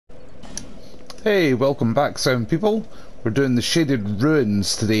Hey, welcome back, sound people. We're doing the Shaded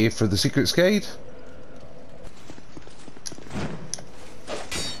Ruins today for the Secrets Guide.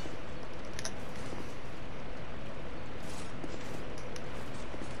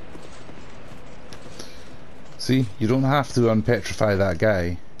 See, you don't have to unpetrify that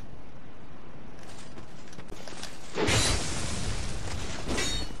guy.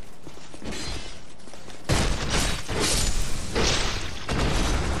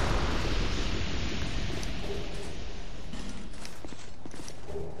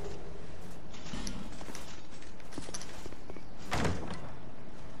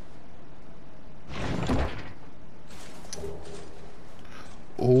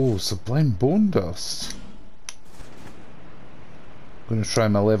 Oh, Sublime Bone Dust. I'm going to try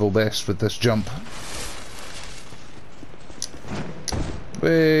my level best with this jump.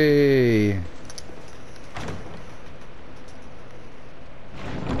 Way.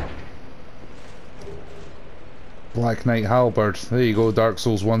 Black Knight Halberd. There you go, Dark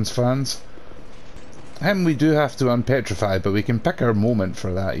Souls 1's fans. And we do have to unpetrify, but we can pick our moment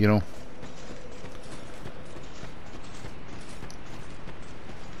for that, you know.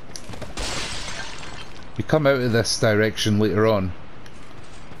 You come out of this direction later on.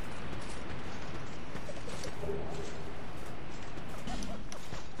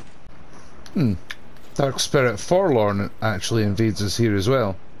 Dark Spirit Forlorn actually invades us here as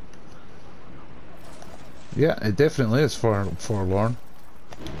well. Yeah, it definitely is Forlorn.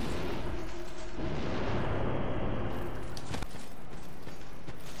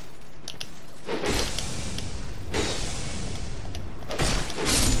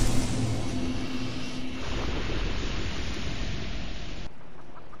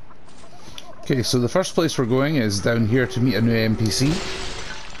 Okay, so the first place we're going is down here to meet a new NPC.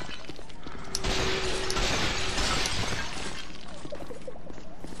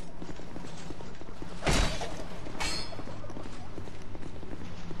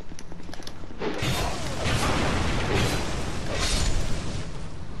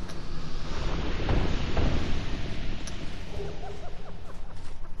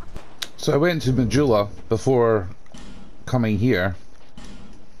 So I went to Majula before coming here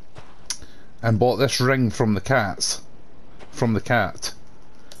and bought this ring from the cat.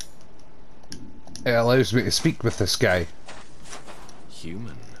 It allows me to speak with this guy.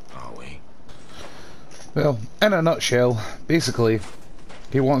 Human, are we? Well, in a nutshell, basically,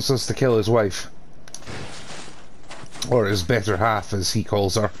 he wants us to kill his wife. Or his better half, as he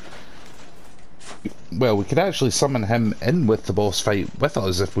calls her. Well, we could actually summon him in with the boss fight with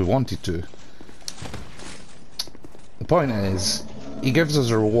us if we wanted to. The point is, he gives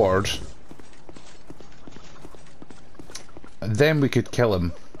us a reward. Then we could kill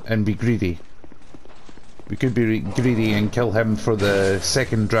him and be greedy. We could be greedy and kill him for the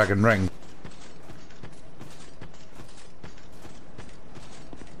second dragon ring.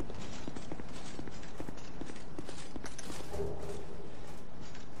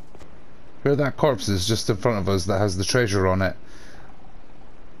 Where that corpse is just in front of us that has the treasure on it,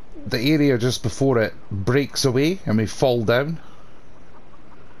 the area just before it breaks away and we fall down.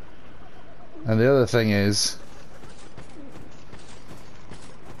 And the other thing is,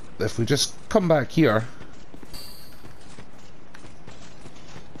 if we just come back here,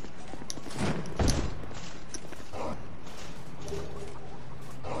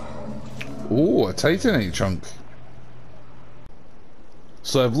 oh, a titanite chunk.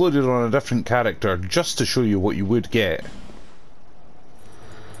 So I've loaded on a different character just to show you what you would get.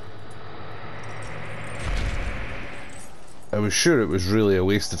 I was sure it was really a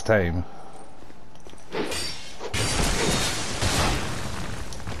waste of time.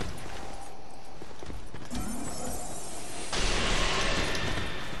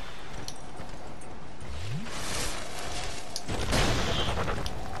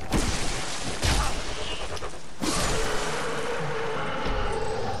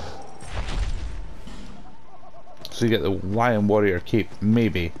 So you get the Lion Warrior cape,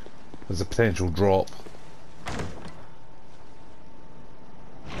 maybe, as a potential drop.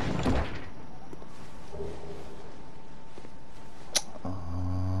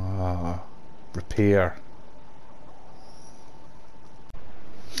 Repair.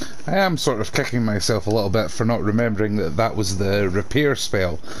 I am sort of kicking myself a little bit for not remembering that that was the repair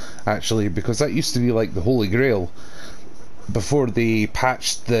spell, actually, because that used to be like the Holy Grail before they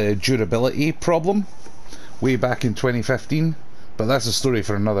patched the durability problem way back in 2015, but that's a story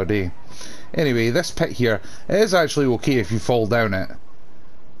for another day. Anyway, this pit here is actually okay if you fall down it,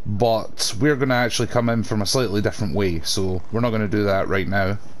 but we're going to actually come in from a slightly different way, so we're not going to do that right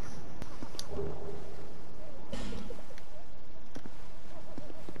now.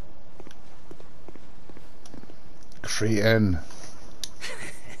 Creighton.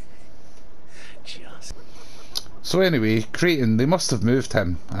 Just. So anyway, Creighton, they must have moved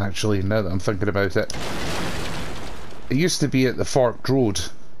him, actually, now that I'm thinking about it. It used to be at the Forked Road,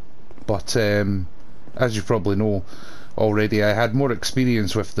 but as you probably know already, I had more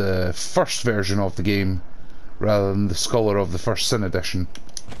experience with the first version of the game rather than the Scholar of the First Sin edition.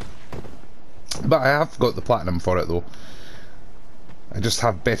 But I have got the platinum for it though. I just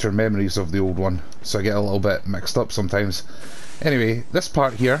have better memories of the old one, so I get a little bit mixed up sometimes. Anyway, this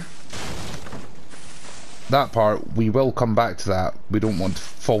part here, that part, we will come back to that. We don't want to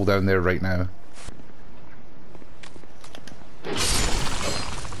fall down there right now.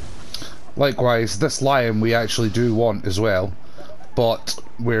 Likewise, this lion we actually do want as well, but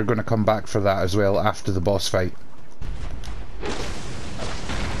we're going to come back for that as well after the boss fight.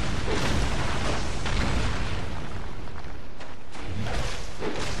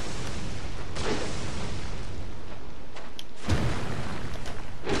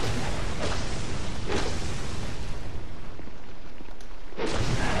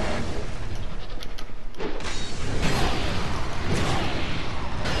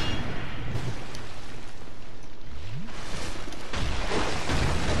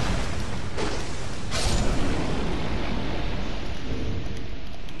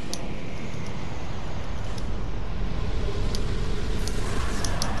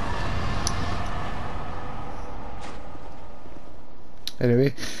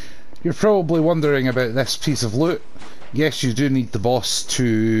 Anyway, you're probably wondering about this piece of loot. Yes, you do need the boss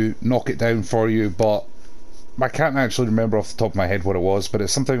to knock it down for you, but I can't actually remember off the top of my head what it was, but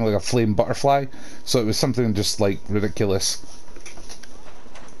it's something like a flame butterfly, so it was something just like ridiculous.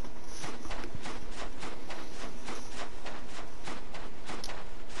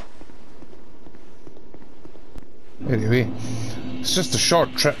 Anyway, it's just a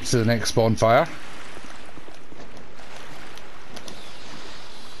short trip to the next bonfire.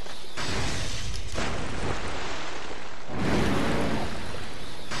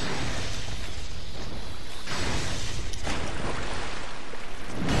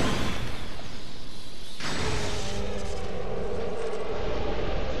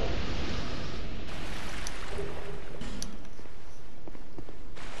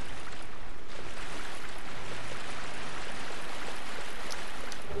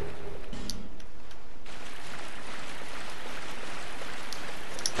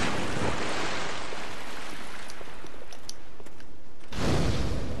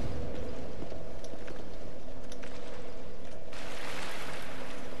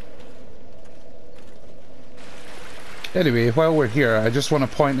 Anyway, while we're here, I just want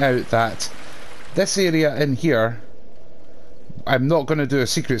to point out that this area in here, I'm not going to do a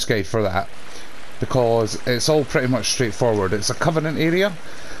secrets guide for that, because it's all pretty much straightforward. It's a Covenant area,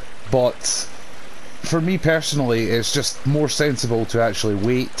 but for me personally, it's just more sensible to actually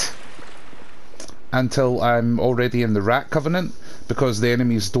wait until I'm already in the Rat Covenant, because the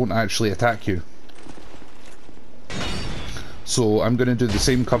enemies don't actually attack you. So I'm going to do the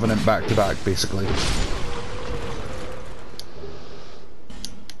same Covenant back to back, basically.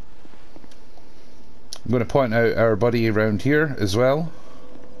 I'm going to point out our buddy around here as well,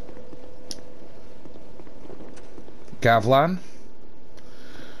 Gavlan.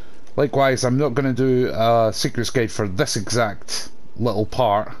 Likewise, I'm not going to do a secrets guide for this exact little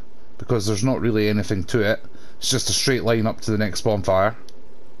part, because there's not really anything to it. It's just a straight line up to the next bonfire.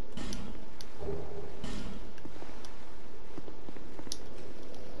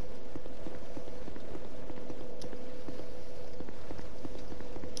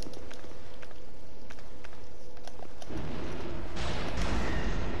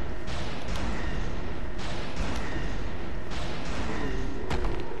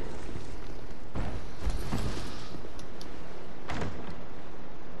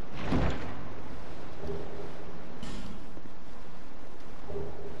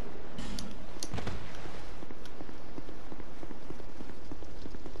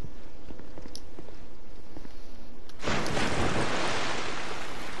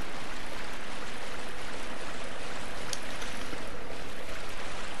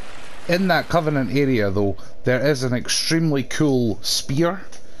 In that Covenant area though, there is an extremely cool spear.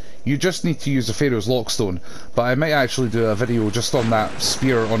 You just need to use a Pharaoh's Lockstone, but I might actually do a video just on that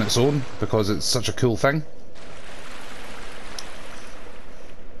spear on its own, because it's such a cool thing.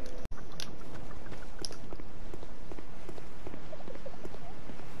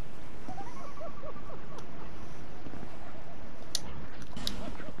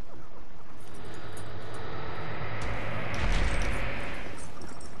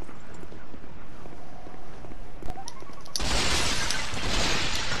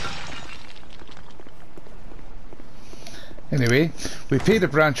 Anyway, we paid a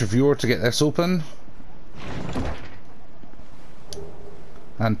branch of Yore to get this open.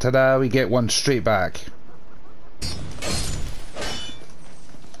 And ta-da, we get one straight back.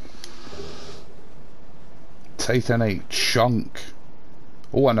 Titanite chunk.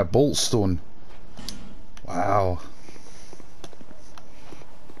 Oh, and a bolt stone. Wow.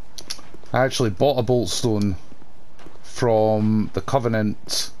 I actually bought a bolt stone from the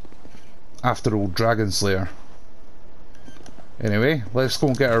Covenant after Old Dragon Slayer. Anyway, let's go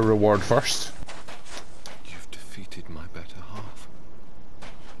and get our reward first. You've defeated my better half.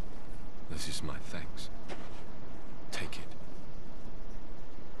 This is my thanks. Take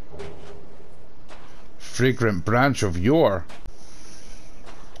it. Fragrant branch of Yore.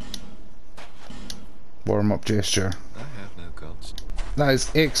 Warm up gesture. I have no gods. That is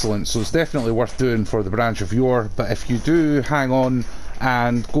excellent, so it's definitely worth doing for the branch of Yore, but if you do hang on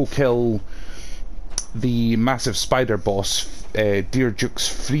and go kill the massive spider boss, Dear Duke's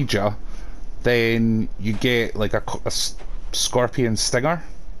Frisia, then you get like a scorpion stinger.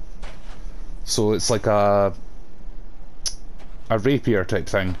 So it's like a rapier type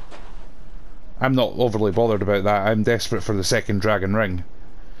thing. I'm not overly bothered about that. I'm desperate for the second dragon ring,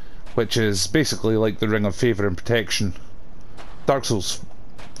 which is basically like the ring of favour and protection. Dark Souls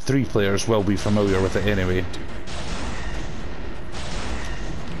 3 players will be familiar with it anyway.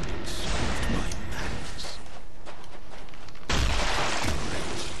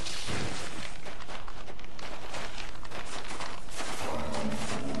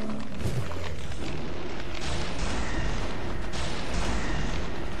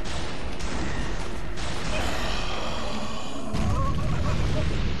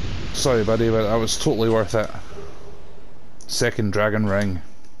 Sorry buddy, but that was totally worth it. Second dragon ring.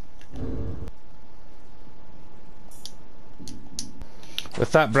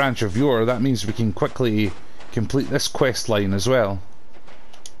 With that branch of Yore, that means we can quickly complete this quest line as well.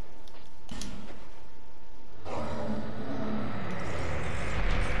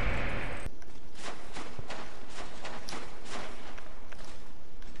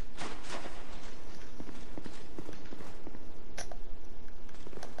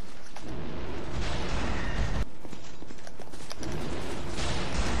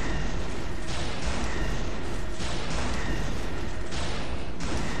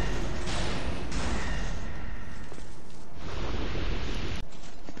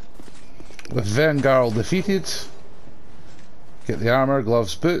 With Vengarl defeated, get the armour,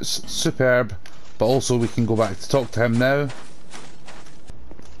 gloves, boots, superb, but also we can go back to talk to him now.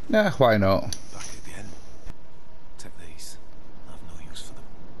 Yeah, why not? Back again. Take these. I've no use for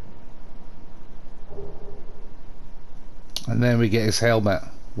them. And then we get his helmet.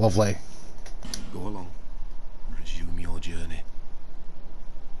 Lovely. Go along. Resume your journey.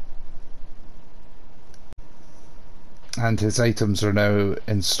 And his items are now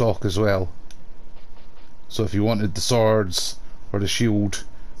in stock as well. So if you wanted the swords or the shield,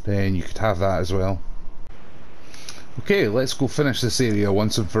 then you could have that as well. Okay, let's go finish this area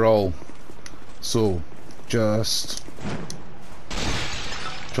once and for all. So, just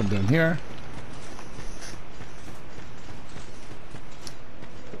jump down here.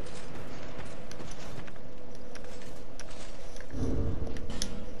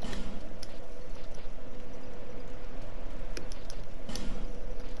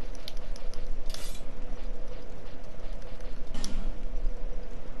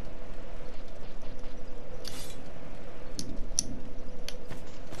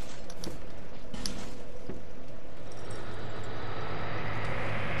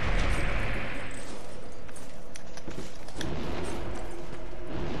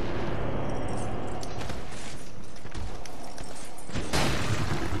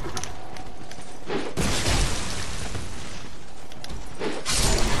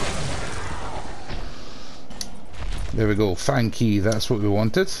 There we go, Fang Key, that's what we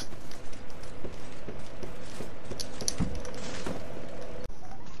wanted.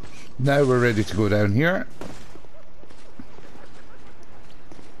 Now we're ready to go down here.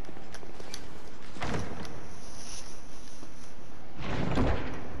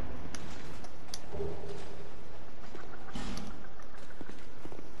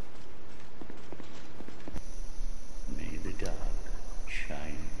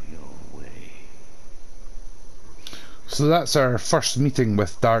 So that's our first meeting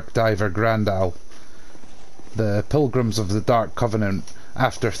with Darkdiver Ghrandal, the Pilgrims of the Dark Covenant.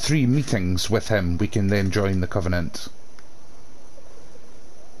 After 3 meetings with him, we can then join the Covenant.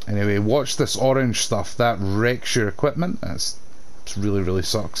 Anyway, watch this orange stuff. That wrecks your equipment. It really, really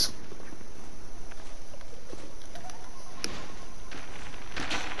sucks.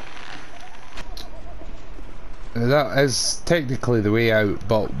 That is technically the way out,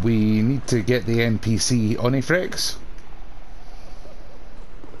 but we need to get the NPC Onifrex.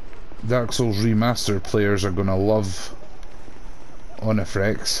 Dark Souls Remastered players are gonna love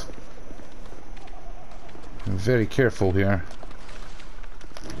Onifrex. I'm very careful here.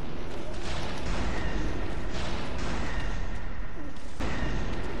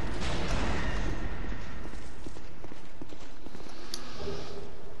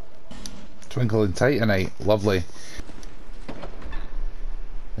 Twinkling Titanite, lovely.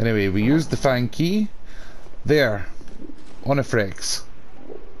 Anyway, we used the Fang Key. There, Onifrex.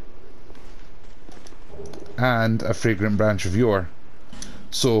 And a fragrant branch of Yore.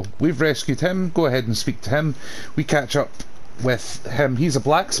 So, we've rescued him, go ahead and speak to him. We catch up with him, he's a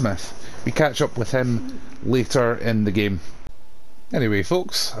blacksmith. We catch up with him later in the game. Anyway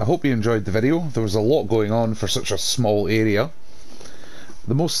folks, I hope you enjoyed the video. There was a lot going on for such a small area.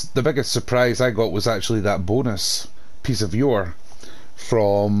 The biggest surprise I got was actually that bonus piece of Yore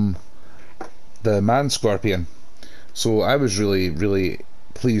from the Manscorpion. So I was really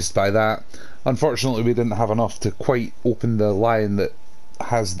pleased by that. Unfortunately we didn't have enough to quite open the line that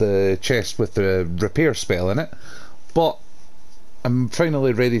has the chest with the repair spell in it, but I'm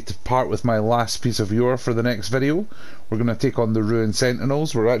finally ready to part with my last piece of Yore for the next video. We're going to take on the Ruined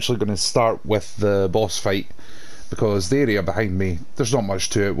Sentinels. We're actually going to start with the boss fight, because the area behind me, there's not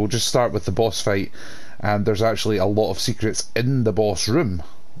much to it. We'll just start with the boss fight, and there's actually a lot of secrets in the boss room,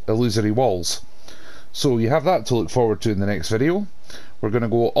 illusory walls. So you have that to look forward to in the next video. We're going to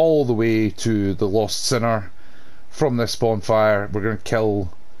go all the way to the Lost Sinner. From this bonfire, we're going to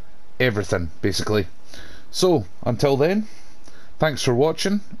kill everything, basically. So, until then, thanks for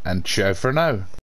watching, and ciao for now.